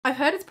I've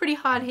heard it's pretty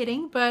hard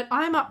hitting, but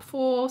I'm up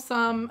for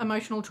some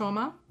emotional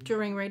trauma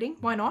during reading.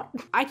 Why not?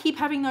 I keep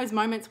having those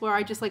moments where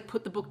I just like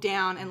put the book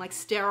down and like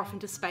stare off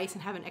into space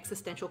and have an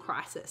existential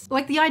crisis.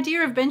 Like the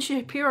idea of Ben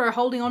Shapiro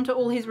holding on to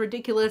all his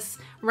ridiculous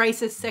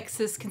racist,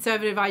 sexist,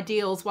 conservative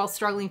ideals while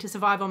struggling to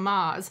survive on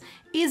Mars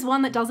is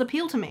one that does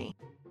appeal to me.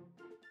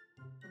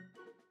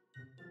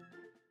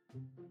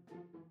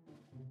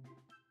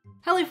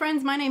 Hello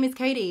friends, my name is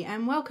Katie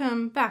and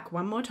welcome back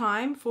one more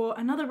time for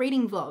another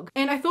reading vlog.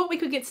 And I thought we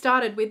could get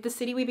started with The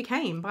City We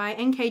Became by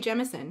NK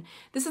Jemisin.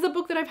 This is a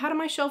book that I've had on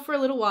my shelf for a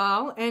little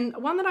while and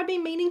one that I've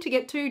been meaning to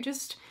get to,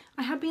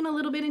 I have been a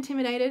little bit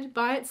intimidated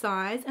by its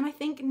size and I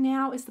think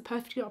now is the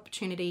perfect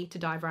opportunity to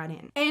dive right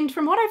in. And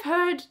from what I've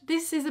heard,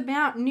 this is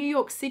about New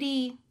York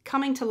City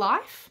coming to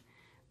life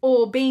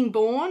or being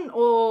born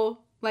or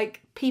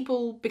like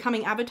people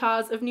becoming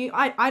avatars of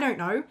I don't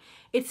know.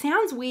 It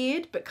sounds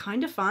weird, but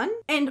kind of fun.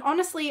 And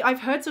honestly,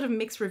 I've heard sort of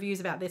mixed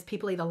reviews about this.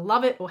 People either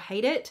love it or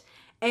hate it.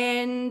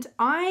 And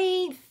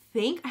I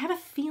have a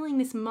feeling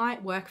this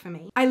might work for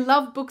me. I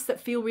love books that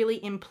feel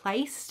really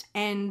emplaced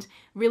and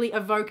really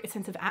evoke a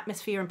sense of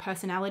atmosphere and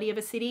personality of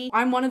a city.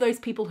 I'm one of those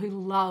people who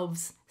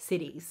loves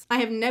cities. I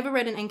have never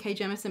read an NK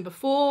Jemisin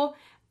before,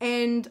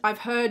 and I've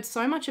heard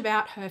so much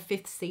about her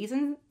 5th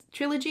season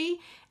trilogy,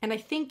 and I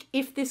think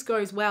if this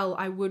goes well,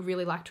 I would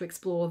really like to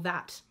explore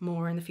that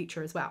more in the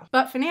future as well.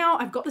 But for now,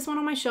 I've got this one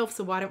on my shelf,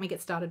 so why don't we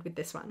get started with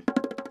this one?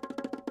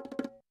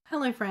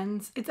 Hello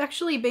friends, it's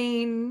actually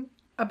been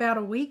about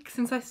a week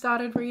since I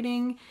started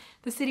reading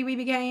The City We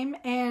Became,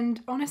 and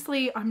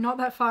honestly, I'm not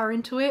that far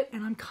into it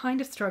and I'm kind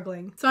of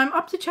struggling. So I'm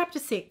up to chapter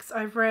 6.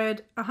 I've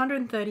read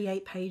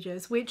 138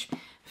 pages, which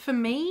for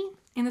me,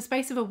 in the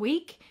space of a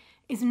week,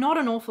 is not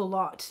an awful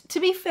lot.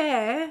 To be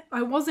fair,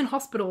 I was in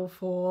hospital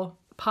for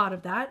part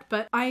of that,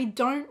 but I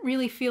don't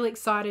really feel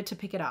excited to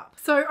pick it up.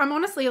 So I'm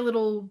honestly a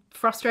little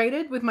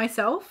frustrated with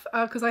myself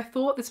because I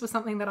thought this was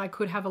something that I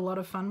could have a lot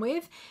of fun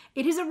with.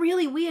 It is a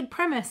really weird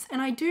premise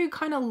and I do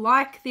kind of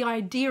like the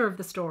idea of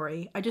the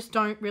story. I just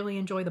don't really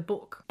enjoy the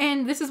book.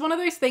 And this is one of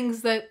those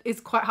things that is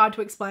quite hard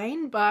to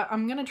explain, but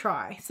I'm gonna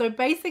try. So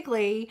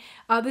basically,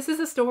 this is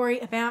a story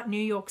about New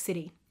York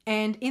City.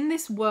 And in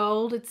this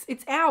world,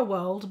 it's our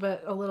world,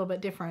 but a little bit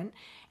different.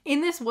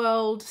 In this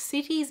world,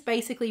 cities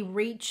basically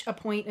reach a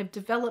point of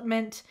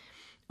development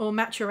or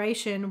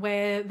maturation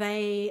where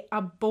they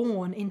are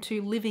born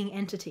into living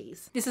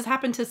entities. This has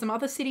happened to some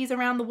other cities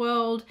around the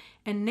world,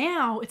 and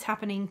now it's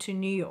happening to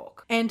New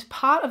York. And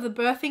part of the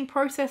birthing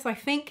process, I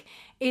think,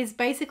 is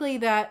basically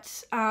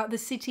that the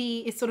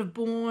city is sort of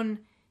born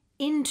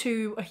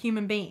into a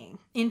human being,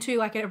 into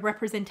like a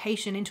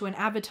representation, into an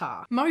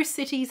avatar. Most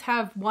cities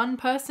have one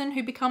person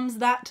who becomes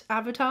that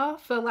avatar,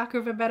 for lack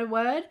of a better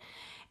word.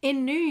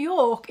 In New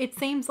York, it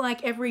seems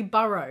like every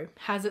borough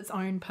has its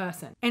own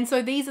person. And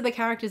so these are the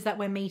characters that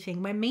we're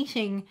meeting. We're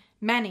meeting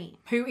Manny,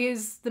 who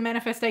is the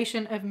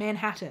manifestation of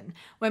Manhattan.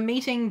 We're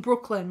meeting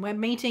Brooklyn, we're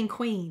meeting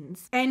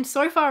Queens. And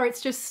so far it's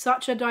just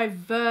such a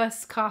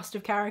diverse cast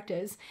of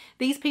characters.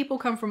 These people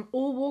come from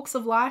all walks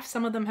of life.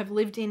 Some of them have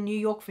lived in New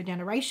York for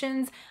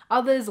generations.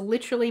 Others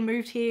literally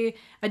moved here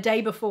a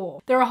day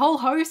before. There are a whole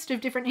host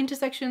of different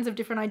intersections of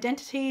different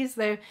identities.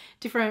 They're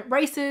different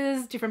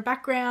races, different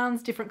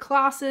backgrounds, different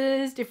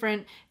classes,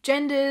 different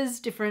genders,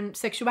 different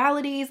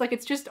sexualities. Like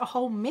it's just a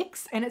whole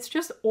mix and it's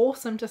just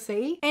awesome to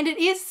see. And it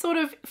is sort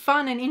of fun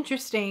and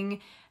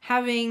interesting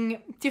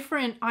having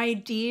different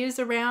ideas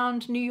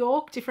around New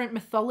York, different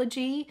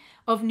mythology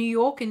of New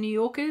York and New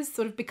Yorkers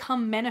sort of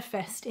become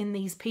manifest in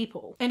these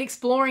people, and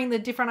exploring the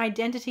different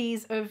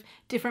identities of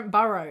different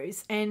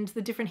boroughs and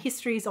the different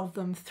histories of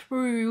them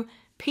through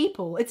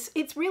people.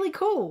 It's really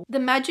cool. The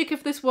magic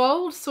of this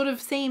world sort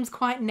of seems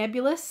quite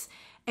nebulous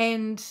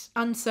and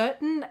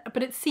uncertain,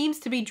 but it seems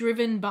to be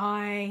driven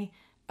by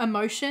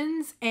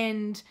emotions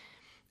and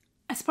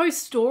I suppose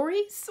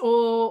stories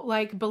or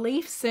like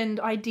beliefs and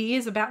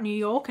ideas about New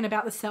York and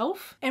about the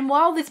self. And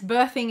while this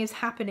birthing is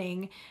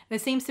happening, there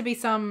seems to be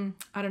some,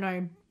 I don't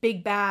know,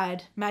 big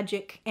bad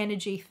magic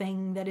energy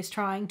thing that is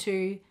trying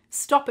to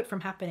stop it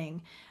from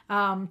happening,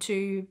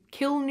 to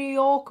kill New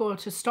York or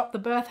to stop the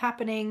birth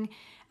happening.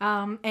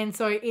 And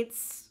so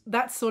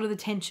that's sort of the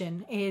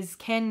tension, is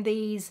can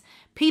these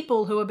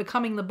people who are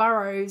becoming the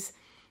boroughs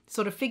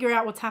sort of figure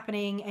out what's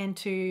happening and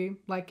to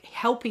like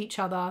help each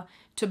other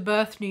to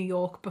birth New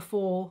York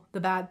before the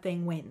bad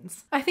thing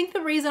wins. I think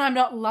the reason I'm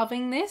not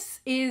loving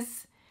this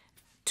is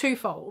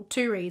twofold,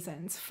 2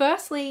 reasons.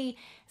 Firstly,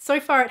 so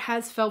far it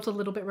has felt a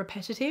little bit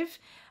repetitive.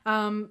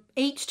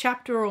 Each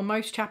chapter or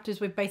most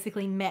chapters we've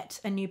basically met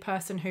a new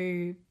person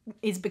who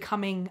is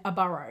becoming a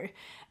borough,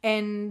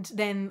 and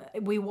then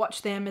we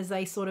watch them as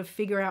they sort of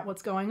figure out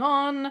what's going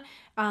on,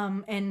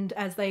 and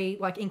as they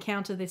like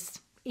encounter this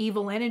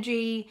evil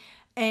energy.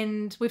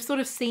 And we've sort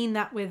of seen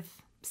that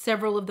with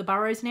several of the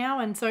boroughs now.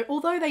 And so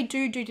although they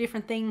do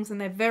different things and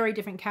they're very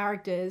different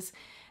characters,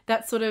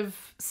 that sort of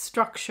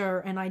structure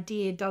and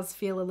idea does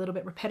feel a little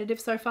bit repetitive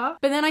so far.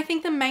 But then I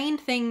think the main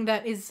thing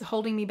that is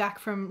holding me back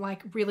from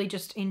like really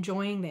just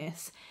enjoying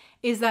this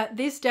is that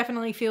this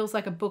definitely feels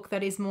like a book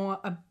that is more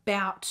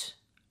about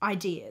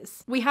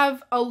ideas. We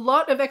have a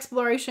lot of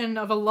exploration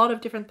of a lot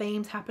of different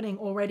themes happening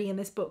already in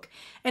this book.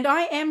 And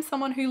I am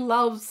someone who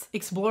loves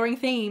exploring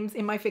themes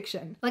in my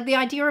fiction. Like the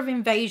idea of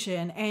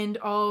invasion and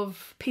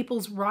of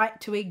people's right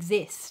to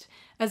exist,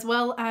 as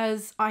well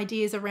as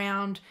ideas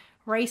around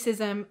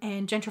racism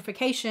and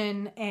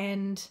gentrification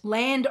and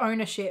land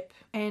ownership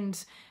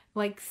and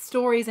like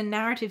stories and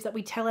narratives that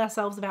we tell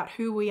ourselves about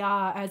who we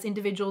are as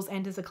individuals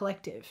and as a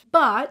collective.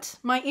 But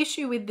my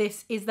issue with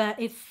this is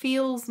that it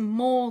feels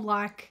more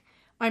like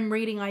I'm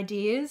reading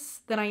ideas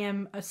than I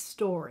am a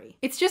story.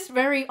 It's just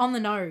very on the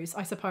nose,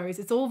 I suppose.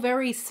 It's all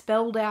very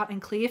spelled out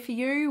and clear for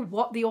you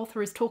what the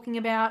author is talking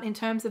about in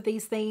terms of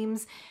these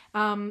themes,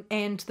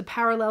 and the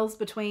parallels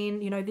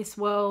between, you know, this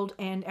world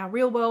and our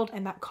real world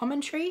and that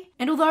commentary.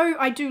 And although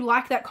I do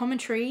like that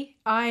commentary,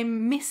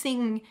 I'm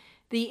missing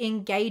the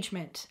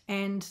engagement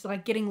and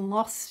like getting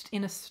lost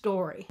in a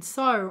story.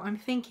 So I'm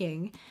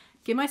thinking,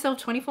 give myself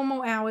 24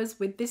 more hours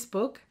with this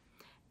book,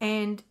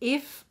 and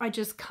if I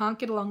just can't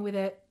get along with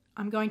it,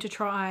 I'm going to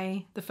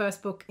try the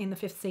first book in the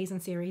 5th season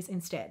series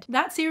instead.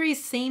 That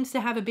series seems to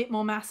have a bit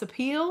more mass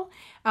appeal.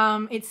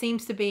 It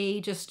seems to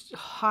be just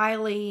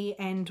highly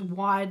and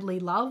widely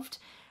loved.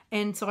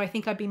 And so I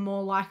think I'd be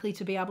more likely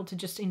to be able to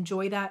just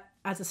enjoy that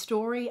as a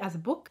story, as a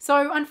book.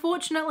 So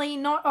unfortunately,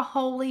 not a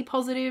wholly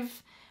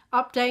positive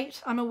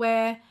update, I'm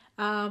aware,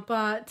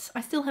 but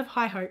I still have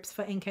high hopes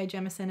for NK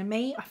Jemisin and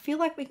me. I feel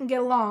like we can get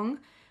along.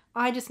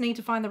 I just need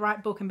to find the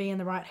right book and be in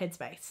the right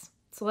headspace.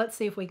 So let's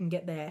see if we can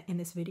get there in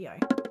this video.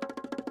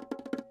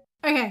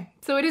 Okay,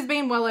 so it has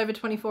been well over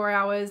 24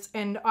 hours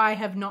and I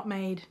have not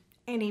made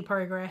any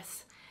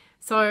progress.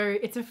 So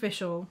it's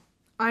official.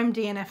 I'm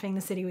DNFing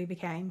the city we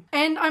became.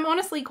 And I'm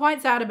honestly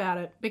quite sad about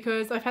it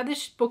because I've had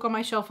this book on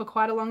my shelf for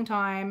quite a long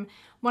time.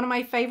 One of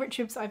my favorite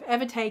trips I've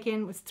ever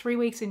taken was 3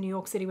 weeks in New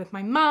York City with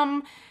my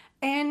mum.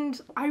 And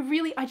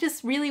I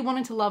just really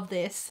wanted to love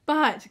this.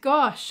 But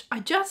gosh, I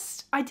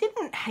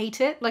didn't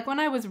hate it. Like when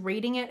I was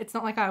reading it, it's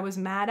not like I was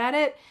mad at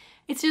it.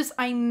 It's just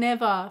I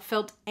never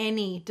felt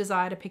any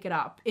desire to pick it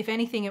up. If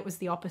anything, it was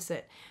the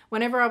opposite.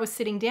 Whenever I was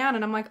sitting down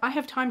and I'm like, I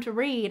have time to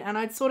read, and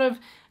I'd sort of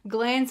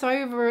glance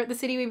over at the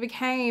city we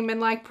became and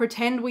like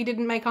pretend we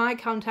didn't make eye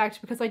contact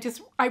because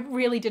I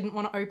really didn't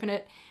want to open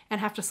it and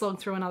have to slog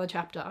through another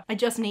chapter. I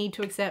just need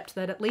to accept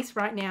that at least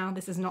right now,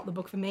 this is not the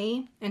book for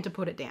me and to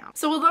put it down.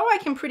 So although I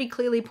can pretty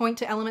clearly point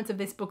to elements of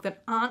this book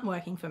that aren't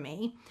working for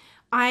me,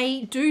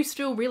 I do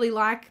still really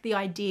like the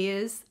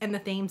ideas and the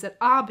themes that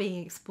are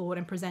being explored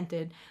and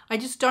presented. I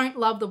just don't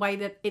love the way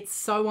that it's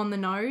so on the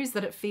nose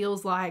that it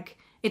feels like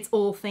it's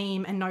all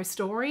theme and no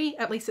story,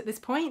 at least at this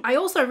point. I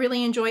also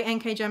really enjoy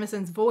NK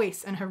Jemisin's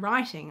voice and her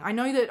writing. I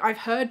know that I've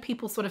heard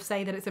people sort of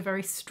say that it's a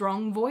very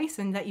strong voice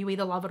and that you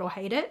either love it or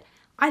hate it.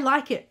 I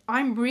like it.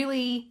 I'm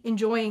really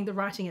enjoying the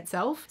writing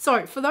itself.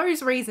 So for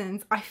those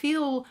reasons, I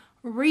feel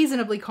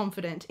reasonably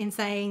confident in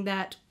saying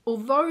that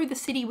although the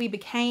city we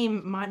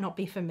became might not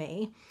be for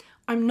me,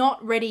 I'm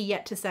not ready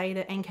yet to say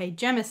that NK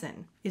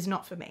Jemisin is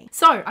not for me.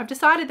 So I've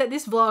decided that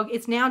this vlog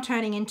is now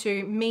turning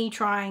into me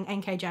trying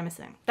NK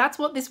Jemisin. That's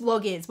what this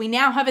vlog is. We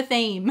now have a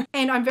theme.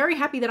 And I'm very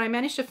happy that I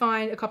managed to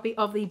find a copy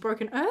of the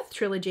Broken Earth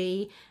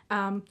Trilogy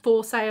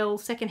for sale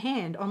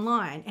secondhand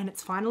online, and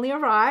it's finally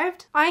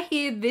arrived. I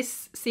hear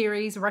this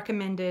series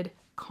recommended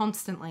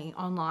constantly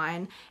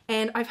online,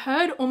 and I've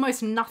heard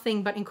almost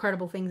nothing but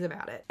incredible things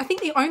about it. I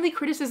think the only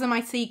criticism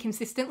I see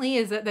consistently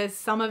is that there's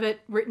some of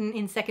it written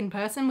in second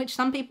person, which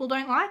some people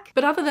don't like.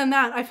 But other than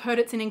that, I've heard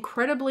it's an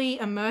incredibly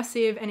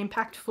immersive and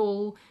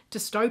impactful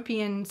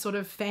dystopian sort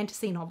of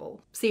fantasy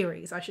novel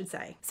series, I should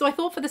say. So I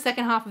thought for the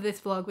second half of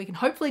this vlog, we can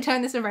hopefully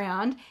turn this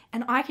around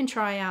and I can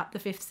try out the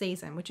 5th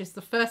season, which is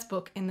the first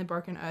book in the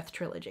Broken Earth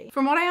Trilogy.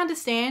 From what I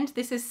understand,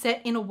 this is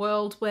set in a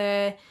world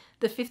where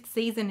the 5th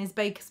season is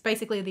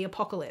basically the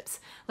apocalypse.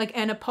 Like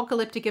an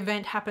apocalyptic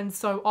event happens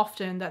so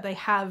often that they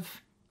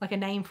have like a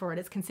name for it.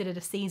 It's considered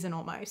a season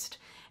almost.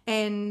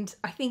 And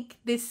I think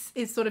this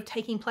is sort of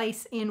taking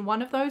place in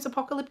one of those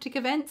apocalyptic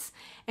events,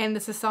 and the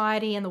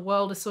society and the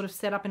world is sort of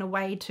set up in a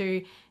way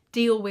to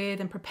deal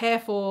with and prepare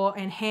for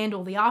and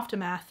handle the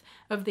aftermath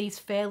of these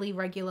fairly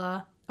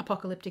regular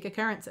apocalyptic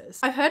occurrences.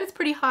 I've heard it's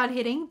pretty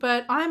hard-hitting,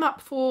 but I'm up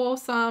for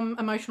some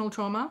emotional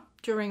trauma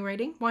during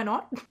reading. Why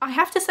not? I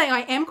have to say I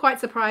am quite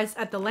surprised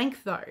at the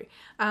length though.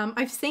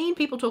 I've seen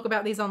people talk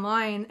about these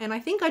online, and I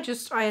think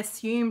I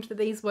assumed that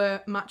these were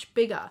much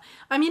bigger.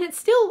 I mean, it's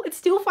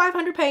still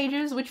 500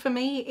 pages, which for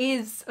me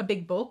is a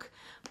big book,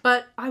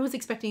 but I was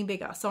expecting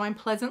bigger, so I'm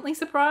pleasantly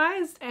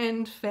surprised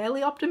and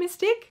fairly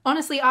optimistic.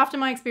 Honestly, after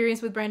my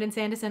experience with Brandon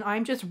Sanderson,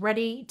 I'm just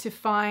ready to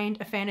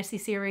find a fantasy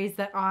series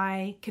that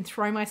I can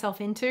throw myself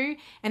into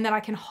and that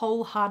I can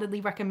wholeheartedly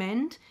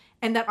recommend,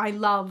 and that I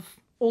love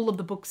all of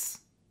the books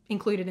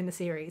included in the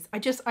series.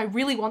 I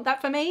really want that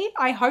for me.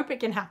 I hope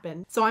it can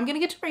happen. So I'm gonna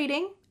get to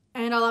reading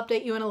and I'll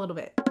update you in a little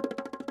bit.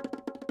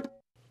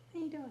 How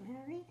you doing,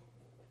 Harry?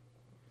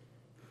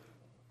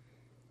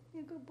 You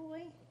a good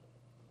boy?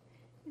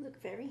 You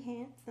look very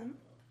handsome.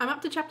 I'm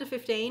up to chapter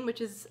 15,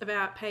 which is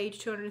about page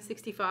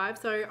 265,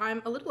 so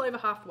I'm a little over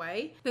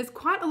halfway. There's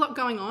quite a lot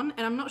going on,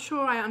 and I'm not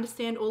sure I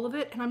understand all of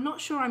it, and I'm not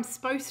sure I'm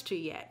supposed to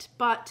yet,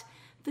 but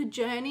the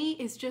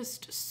journey is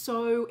just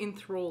so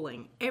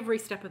enthralling every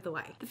step of the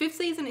way. The 5th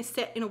season is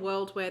set in a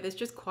world where there's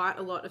just quite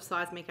a lot of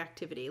seismic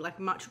activity, like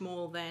much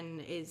more than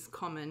is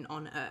common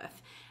on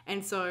Earth.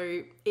 And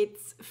so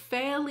it's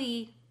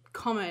fairly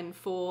common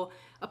for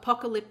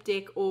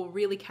apocalyptic or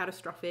really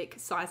catastrophic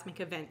seismic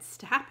events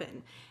to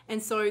happen.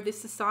 And so this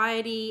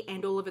society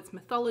and all of its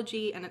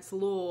mythology and its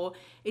lore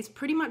is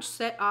pretty much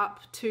set up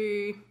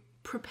to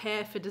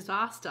prepare for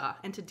disaster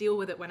and to deal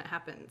with it when it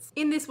happens.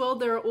 In this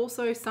world, there are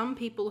also some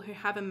people who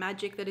have a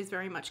magic that is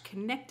very much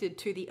connected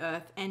to the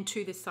earth and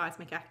to this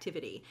seismic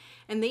activity.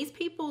 And these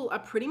people are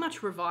pretty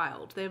much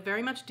reviled. They're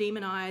very much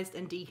demonized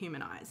and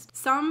dehumanized.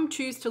 Some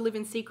choose to live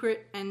in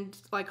secret and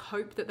like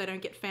hope that they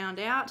don't get found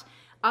out.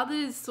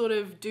 Others sort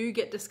of do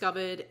get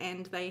discovered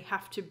and they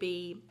have to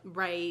be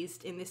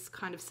raised in this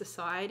kind of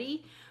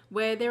society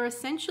where they're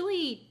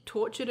essentially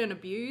tortured and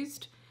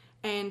abused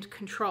and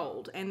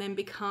controlled and then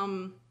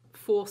become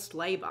forced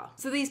labor.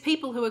 So these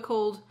people who are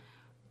called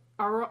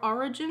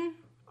origin,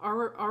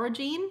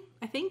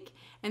 I think,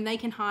 and they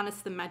can harness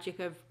the magic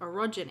of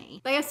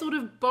orogeny. They are sort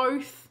of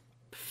both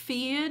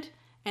feared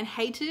and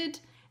hated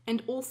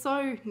and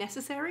also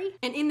necessary.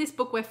 And in this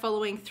book, we're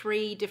following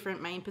 3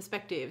 different main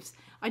perspectives.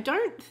 I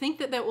don't think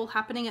that they're all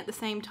happening at the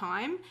same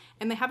time,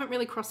 and they haven't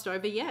really crossed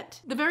over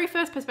yet. The very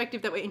first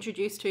perspective that we're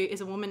introduced to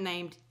is a woman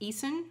named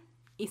Isan,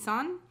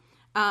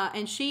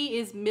 and she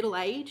is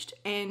middle-aged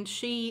and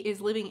she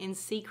is living in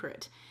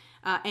secret.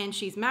 And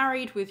she's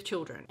married with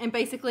children. And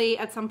basically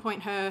at some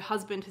point her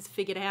husband has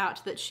figured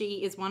out that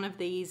she is one of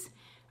these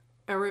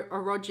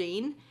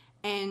orogene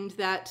and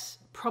that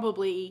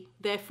probably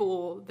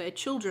therefore their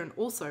children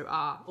also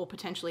are or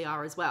potentially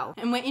are as well.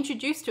 And we're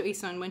introduced to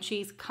Isan when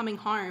she's coming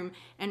home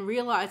and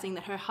realizing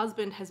that her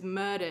husband has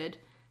murdered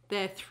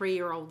their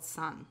 3-year-old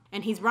son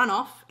and he's run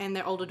off and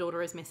their older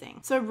daughter is missing.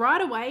 So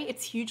right away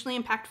it's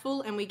hugely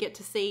impactful and we get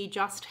to see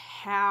just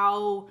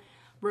how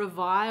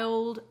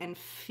reviled and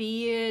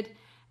feared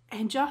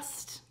and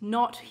just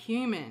not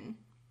human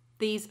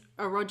these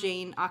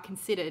orogene are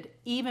considered,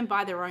 even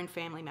by their own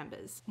family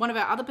members. One of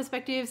our other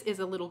perspectives is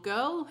a little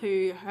girl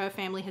who her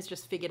family has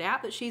just figured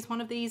out that she's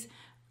one of these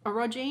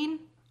orogene.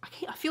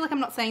 I feel like I'm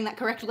not saying that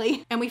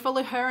correctly. And we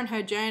follow her and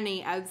her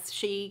journey as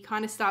she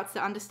kind of starts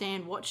to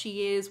understand what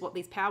she is, what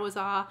these powers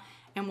are,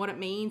 and what it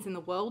means in the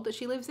world that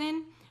she lives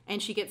in.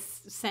 And she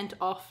gets sent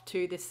off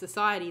to this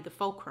society, the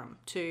Fulcrum,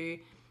 to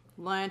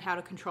learn how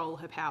to control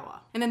her power.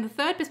 And then the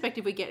third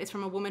perspective we get is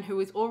from a woman who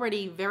is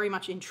already very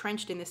much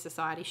entrenched in this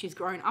society. She's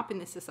grown up in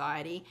this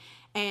society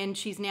and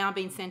she's now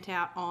been sent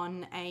out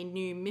on a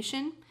new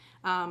mission.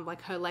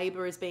 Like her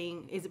labor is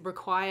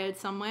required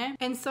somewhere.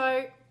 And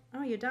so,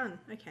 oh, you're done.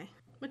 Okay.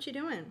 What you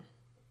doing?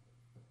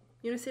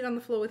 You want to sit on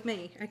the floor with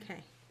me?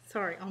 Okay.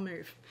 Sorry, I'll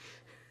move.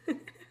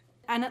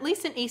 And at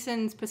least in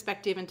Isan's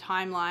perspective and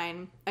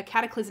timeline, a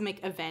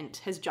cataclysmic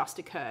event has just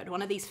occurred.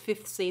 One of these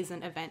 5th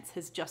season events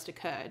has just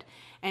occurred.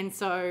 And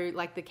so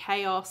like the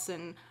chaos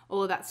and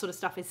all of that sort of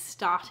stuff is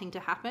starting to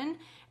happen.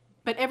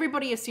 But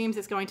everybody assumes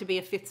it's going to be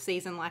a 5th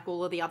season like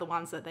all of the other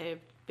ones that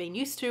they've been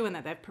used to and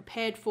that they've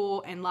prepared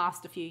for and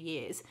last a few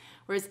years.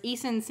 Whereas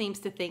Isan seems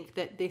to think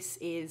that this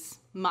is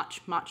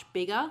much, much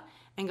bigger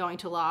and going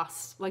to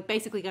last, like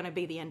basically going to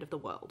be the end of the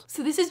world.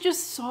 So this is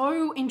just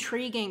so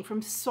intriguing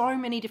from so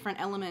many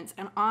different elements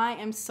and I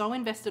am so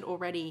invested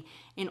already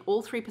in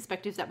all 3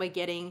 perspectives that we're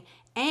getting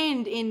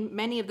and in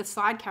many of the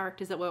side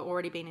characters that we're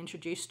already being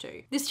introduced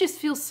to. This just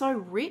feels so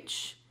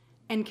rich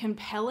and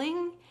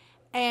compelling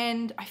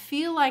and I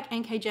feel like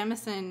NK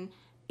Jemisin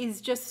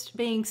is just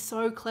being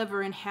so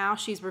clever in how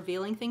she's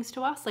revealing things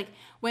to us. Like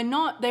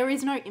there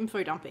is no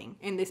info dumping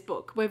in this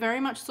book. We're very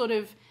much sort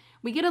of,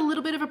 we get a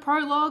little bit of a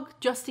prologue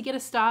just to get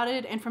us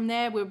started and from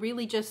there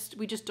we just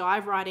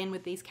dive right in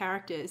with these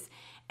characters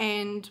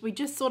and we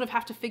just sort of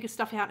have to figure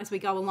stuff out as we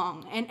go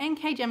along. And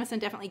NK Jemisin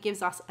definitely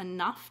gives us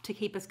enough to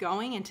keep us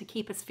going and to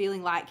keep us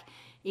feeling like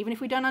even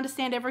if we don't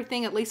understand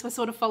everything, at least we're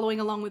sort of following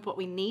along with what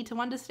we need to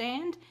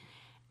understand.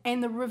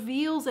 And the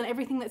reveals and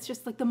everything that's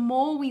just like the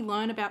more we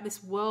learn about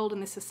this world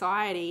and this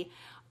society,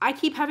 I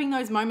keep having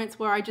those moments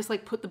where I just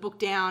like put the book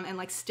down and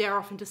like stare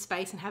off into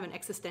space and have an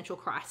existential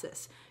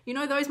crisis. You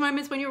know those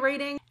moments when you're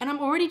reading? And I'm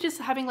already just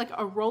having like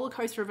a roller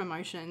coaster of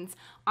emotions.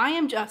 I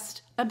am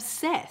just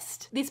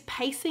obsessed. This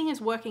pacing is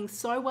working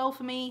so well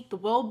for me. The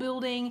world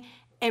building,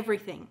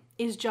 everything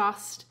is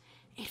just,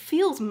 it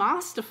feels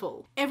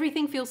masterful.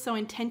 Everything feels so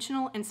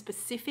intentional and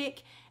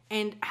specific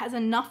and has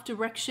enough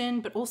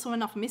direction, but also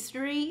enough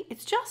mystery.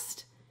 It's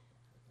just,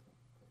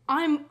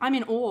 I'm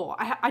in awe.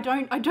 I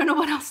don't know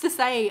what else to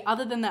say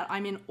other than that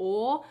I'm in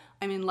awe,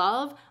 I'm in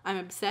love, I'm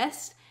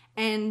obsessed.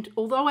 And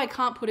although I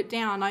can't put it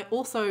down, I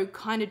also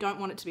kind of don't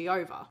want it to be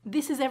over.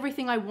 This is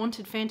everything I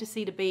wanted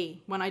fantasy to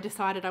be when I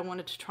decided I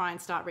wanted to try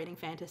and start reading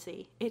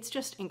fantasy. It's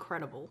just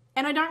incredible.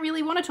 And I don't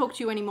really want to talk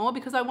to you anymore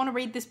because I want to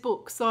read this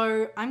book.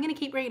 So I'm going to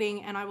keep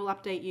reading and I will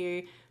update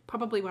you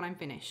probably when I'm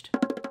finished.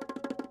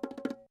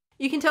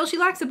 You can tell she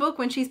likes a book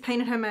when she's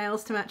painted her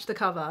nails to match the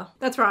cover.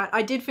 That's right,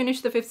 I did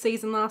finish the 5th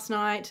season last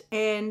night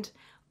and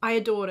I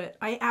adored it.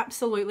 I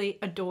absolutely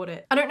adored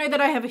it. I don't know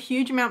that I have a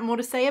huge amount more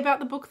to say about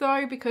the book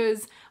though,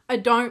 because I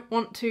don't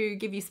want to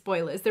give you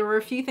spoilers. There were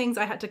a few things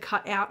I had to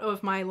cut out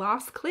of my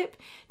last clip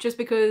just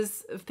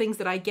because of things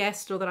that I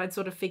guessed or that I'd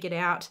sort of figured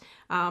out.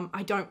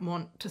 I don't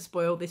want to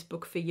spoil this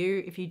book for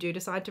you if you do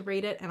decide to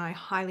read it, and I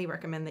highly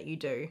recommend that you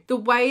do. The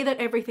way that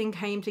everything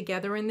came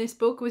together in this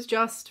book was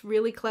just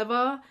really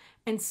clever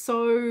and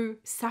so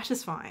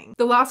satisfying.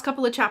 The last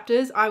couple of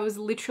chapters, I was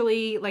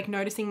literally like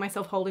noticing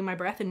myself holding my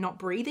breath and not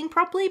breathing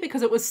properly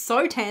because it was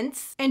so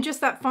tense. And just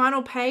that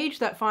final page,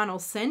 that final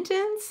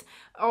sentence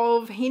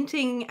of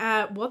hinting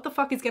at what the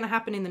fuck is gonna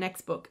happen in the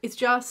next book is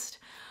just,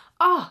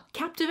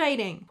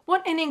 captivating.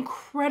 What an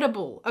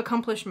incredible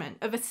accomplishment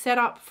of a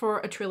setup for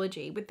a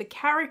trilogy with the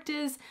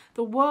characters,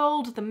 the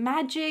world, the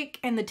magic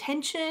and the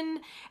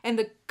tension and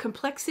the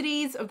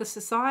complexities of the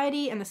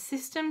society and the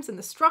systems and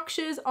the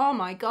structures. Oh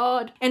my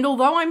God. And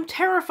although I'm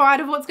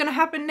terrified of what's going to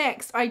happen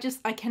next, I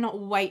cannot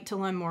wait to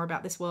learn more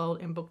about this world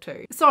in book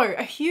 2. So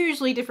a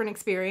hugely different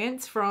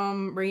experience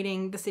from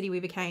reading The City We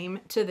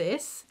Became to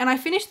this. And I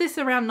finished this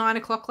around 9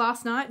 o'clock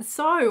last night.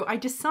 So I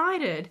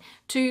decided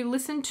to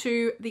listen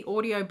to the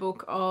audiobook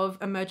of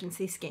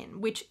Emergency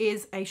Skin, which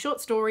is a short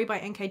story by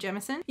NK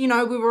Jemisin. You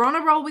know, we were on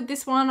a roll with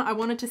this one. I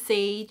wanted to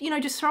see, you know,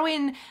 just throw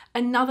in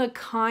another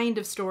kind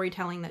of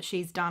storytelling that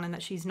she's done and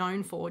that she's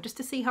known for, just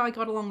to see how I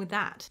got along with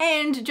that.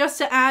 And just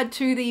to add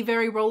to the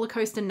very roller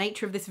coaster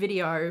nature of this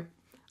video,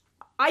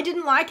 I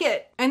didn't like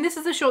it. And this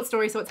is a short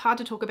story, so it's hard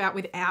to talk about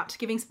without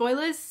giving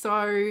spoilers.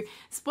 So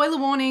spoiler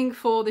warning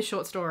for this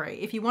short story.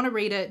 If you want to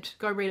read it,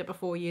 go read it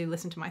before you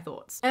listen to my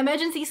thoughts.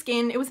 Emergency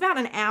Skin, it was about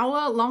an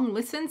hour long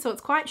listen, so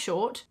it's quite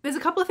short. There's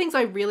a couple of things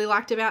I really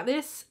liked about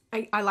this.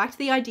 I liked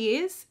the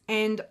ideas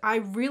and I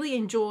really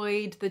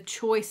enjoyed the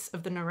choice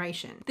of the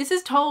narration. This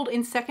is told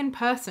in second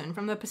person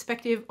from the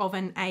perspective of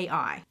an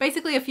AI.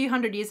 Basically, a few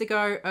hundred years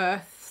ago,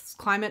 Earth's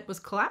climate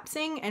was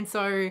collapsing, and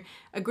so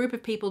a group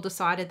of people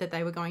decided that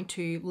they were going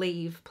to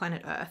leave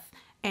planet Earth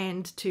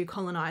and to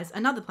colonize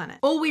another planet.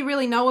 All we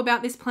really know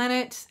about this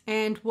planet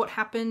and what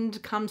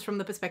happened comes from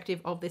the perspective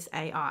of this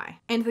AI.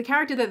 And the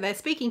character that they're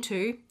speaking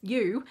to,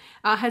 you,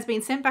 has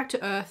been sent back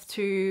to Earth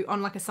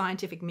on like a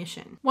scientific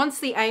mission. Once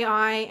the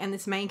AI and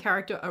this main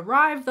character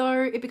arrive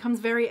though, it becomes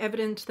very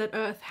evident that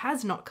Earth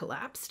has not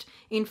collapsed.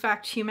 In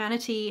fact,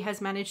 humanity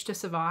has managed to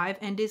survive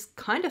and is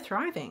kind of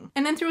thriving.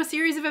 And then through a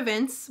series of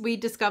events, we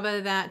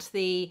discover that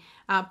the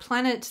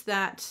planet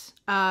that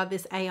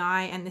this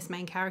AI and this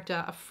main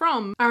character are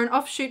from are an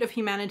offshoot of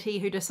humanity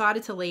who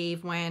decided to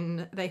leave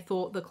when they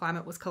thought the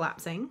climate was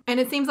collapsing. And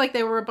it seems like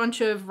there were a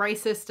bunch of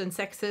racist and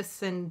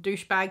sexist and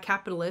douchebag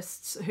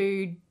capitalists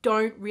who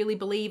don't really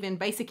believe in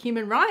basic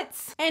human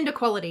rights and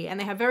equality. And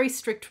they have very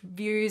strict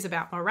views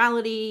about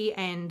morality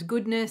and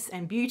goodness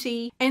and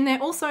beauty. And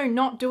they're also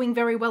not doing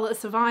very well at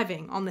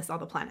surviving on this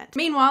other planet.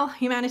 Meanwhile,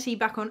 humanity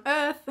back on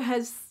Earth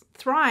has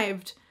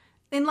thrived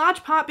in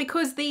large part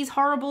because these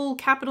horrible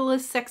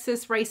capitalist,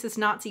 sexist, racist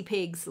Nazi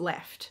pigs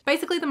left.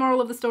 Basically, the moral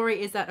of the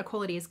story is that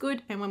equality is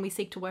good, and when we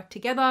seek to work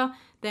together,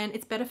 then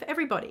it's better for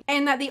everybody.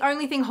 And that the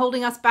only thing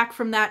holding us back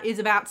from that is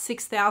about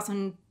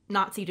 6,000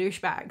 Nazi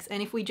douchebags.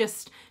 And if we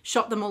just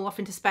shot them all off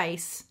into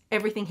space,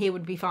 everything here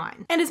would be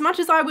fine. And as much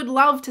as I would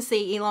love to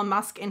see Elon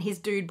Musk and his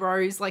dude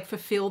bros like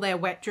fulfill their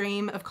wet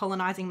dream of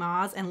colonizing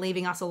Mars and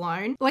leaving us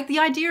alone, like the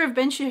idea of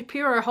Ben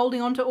Shapiro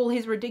holding on to all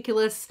his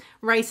ridiculous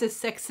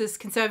racist, sexist,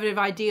 conservative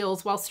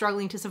ideals while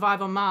struggling to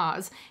survive on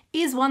Mars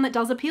is one that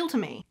does appeal to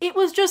me. It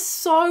was just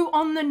so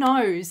on the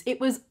nose. It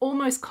was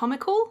almost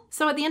comical.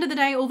 So at the end of the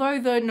day, although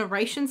the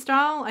narration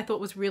style I thought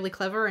was really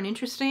clever and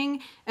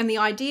interesting and the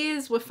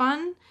ideas were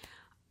fun,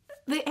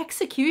 the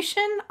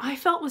execution I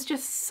felt was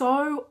just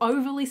so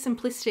overly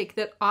simplistic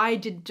that I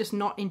did just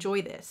not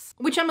enjoy this.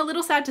 Which I'm a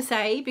little sad to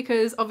say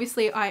because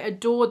obviously I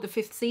adored the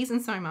 5th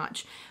season so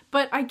much,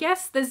 but I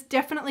guess there's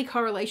definitely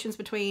correlations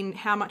between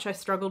how much I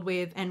struggled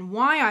with and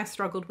why I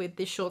struggled with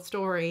this short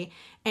story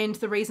and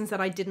the reasons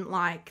that I didn't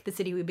like The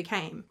City We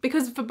Became.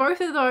 Because for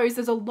both of those,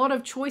 there's a lot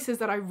of choices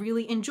that I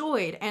really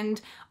enjoyed and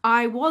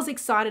I was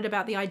excited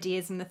about the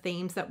ideas and the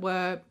themes that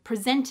were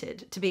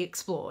presented to be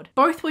explored.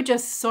 Both were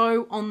just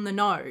so on the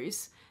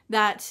nose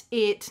that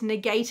it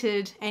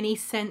negated any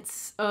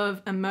sense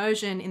of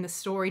immersion in the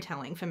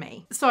storytelling for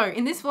me. So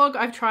in this vlog,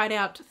 I've tried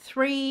out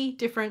 3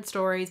 different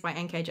stories by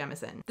NK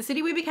Jemisin. The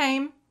City We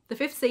Became, the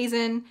 5th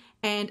season,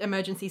 and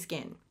Emergency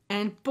Skin.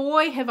 And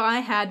boy, have I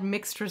had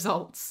mixed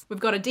results. We've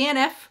got a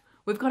DNF,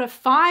 we've got a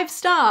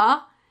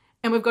 5-star,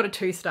 and we've got a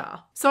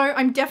 2-star. So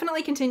I'm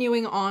definitely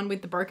continuing on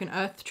with the Broken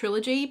Earth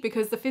Trilogy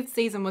because the 5th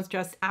season was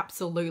just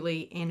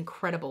absolutely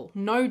incredible.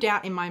 No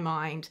doubt in my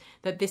mind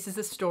that this is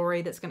a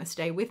story that's going to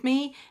stay with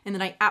me and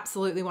that I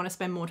absolutely want to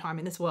spend more time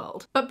in this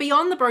world. But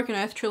beyond the Broken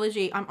Earth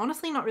Trilogy, I'm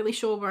honestly not really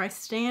sure where I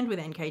stand with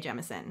NK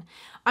Jemisin.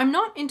 I'm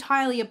not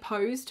entirely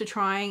opposed to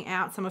trying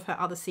out some of her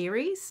other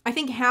series. I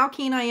think how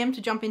keen I am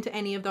to jump into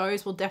any of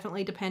those will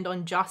definitely depend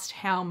on just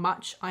how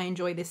much I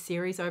enjoy this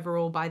series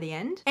overall by the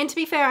end. And to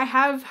be fair, I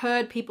have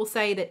heard people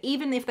say that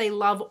even if they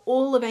love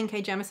all of NK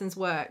Jemisin's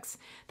works,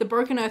 the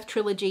Broken Earth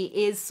Trilogy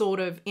is sort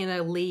of in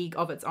a league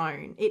of its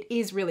own. It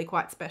is really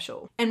quite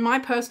special. And my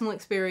personal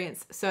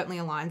experience certainly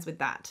aligns with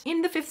that.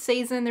 In the 5th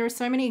season, there are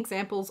so many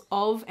examples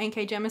of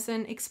NK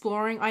Jemisin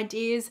exploring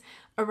ideas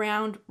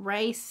around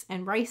race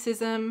and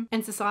racism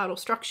and societal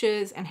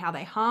structures and how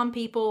they harm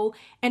people,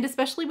 and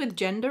especially with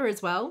gender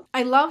as well.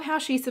 I love how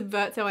she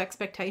subverts our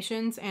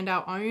expectations and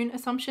our own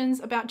assumptions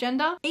about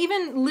gender.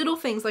 Even little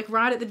things like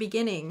right at the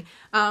beginning,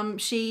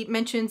 she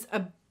mentions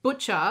a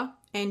butcher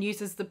and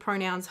uses the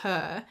pronouns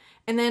her,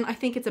 and then I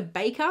think it's a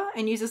baker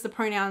and uses the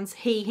pronouns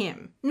he,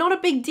 him. Not a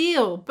big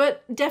deal,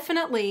 but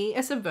definitely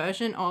a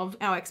subversion of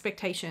our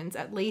expectations,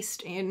 at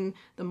least in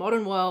the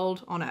modern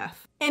world on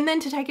Earth. And then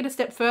to take it a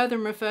step further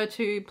and refer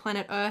to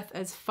planet Earth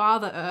as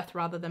Father Earth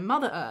rather than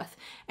Mother Earth,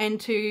 and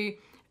to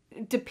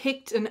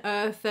depict an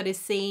Earth that is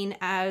seen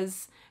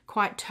as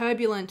quite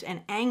turbulent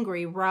and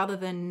angry rather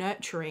than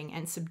nurturing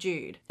and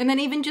subdued. And then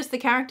even just the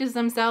characters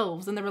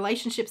themselves and the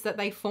relationships that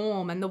they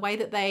form and the way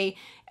that they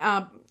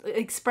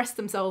express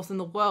themselves in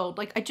the world.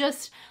 Like,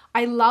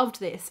 I loved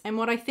this. And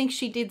what I think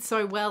she did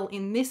so well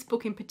in this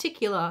book in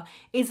particular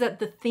is that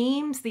the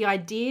themes, the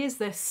ideas,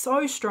 they're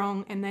so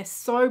strong and they're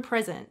so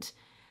present,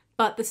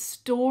 but the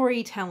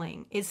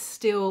storytelling is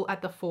still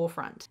at the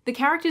forefront. The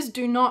characters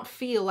do not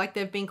feel like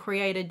they've been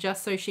created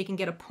just so she can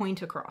get a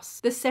point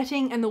across. The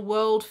setting and the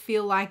world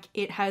feel like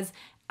it has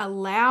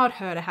allowed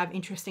her to have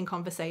interesting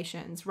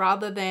conversations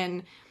rather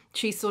than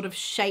she sort of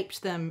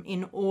shaped them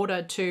in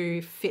order to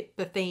fit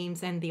the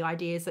themes and the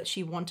ideas that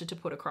she wanted to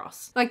put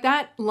across. Like,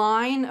 that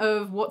line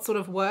of what sort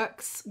of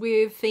works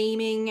with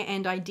theming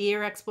and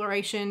idea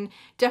exploration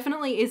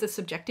definitely is a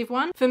subjective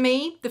one. For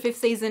me, the 5th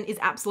season is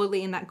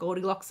absolutely in that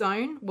Goldilocks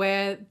zone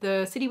where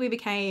The City We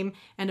Became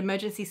and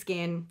Emergency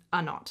Skin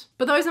are not.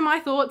 But those are my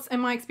thoughts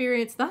and my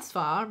experience thus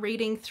far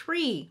reading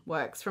 3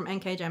 works from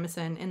NK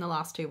Jemisin in the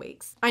last 2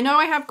 weeks. I know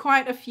I have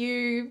quite a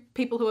few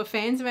people who are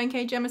fans of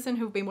NK Jemisin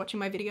who've been watching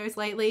my videos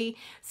lately,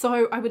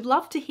 so I would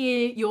love to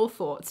hear your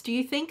thoughts. Do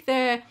you think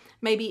there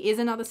maybe is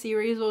another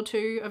series or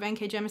 2 of NK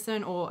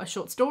Jemisin, or a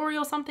short story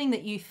or something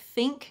that you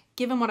think,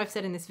 given what I've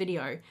said in this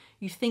video,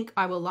 you think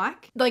I will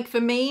like? Like,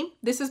 for me,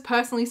 this has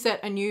personally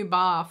set a new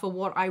bar for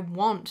what I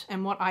want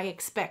and what I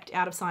expect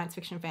out of science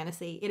fiction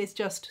fantasy. It is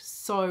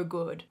just so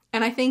good.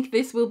 And I think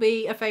this will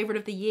be a favourite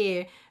of the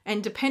year,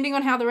 and depending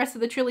on how the rest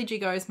of the trilogy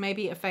goes,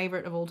 maybe a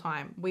favourite of all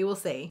time. We will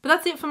see. But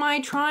that's it for my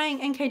trying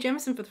NK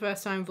Jemisin for the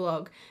first time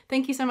vlog.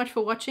 Thank you so much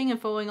for watching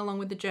and following along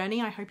with the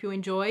journey. I hope you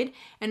enjoyed.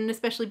 And an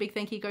especially big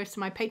thank you goes to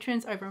my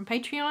patrons over on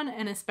Patreon,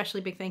 and an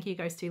especially big thank you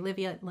goes to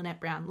Livia, Lynette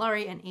Brown,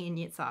 Laurie, and Ian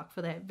Yitzhak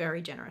for their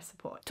very generous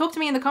support. Talk to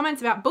me in the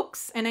comments about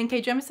books and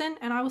NK Jemisin,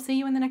 and I will see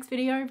you in the next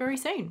video very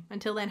soon.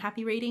 Until then,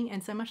 happy reading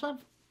and so much love.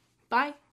 Bye.